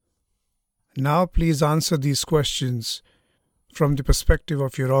Now please answer these questions from the perspective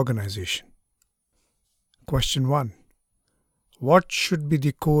of your organization. Question 1. What should be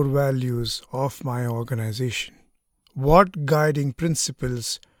the core values of my organization? What guiding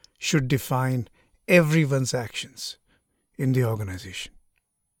principles should define everyone's actions in the organization?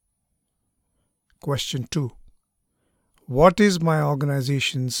 Question 2. What is my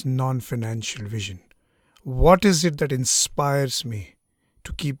organization's non-financial vision? What is it that inspires me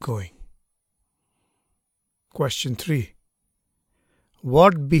to keep going? Question 3.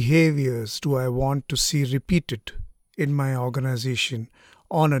 What behaviors do I want to see repeated in my organization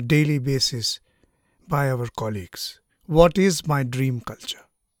on a daily basis by our colleagues? What is my dream culture?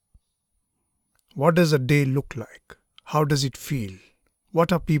 What does a day look like? How does it feel?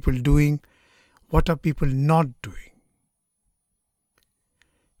 What are people doing? What are people not doing?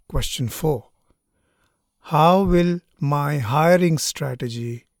 Question 4. How will my hiring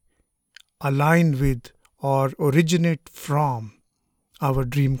strategy align with or originate from our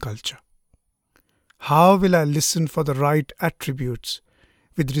dream culture? How will I listen for the right attributes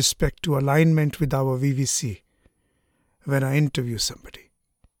with respect to alignment with our VVC when I interview somebody?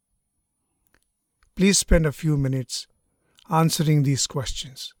 Please spend a few minutes answering these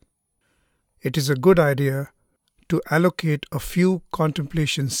questions. It is a good idea to allocate a few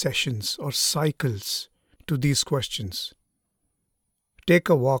contemplation sessions or cycles to these questions. Take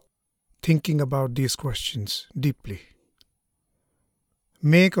a walk thinking about these questions deeply.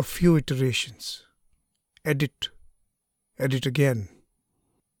 Make a few iterations. Edit again.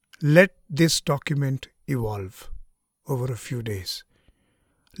 Let this document evolve over a few days.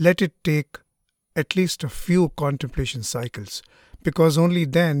 Let it take at least a few contemplation cycles, because only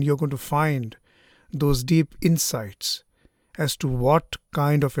then you're going to find those deep insights as to what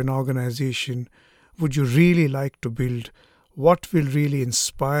kind of an organization would you really like to build, what will really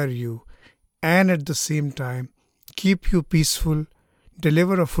inspire you, and at the same time keep you peaceful,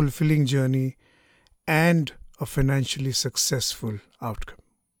 deliver a fulfilling journey, and a financially successful outcome.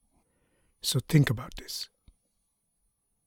 So think about this.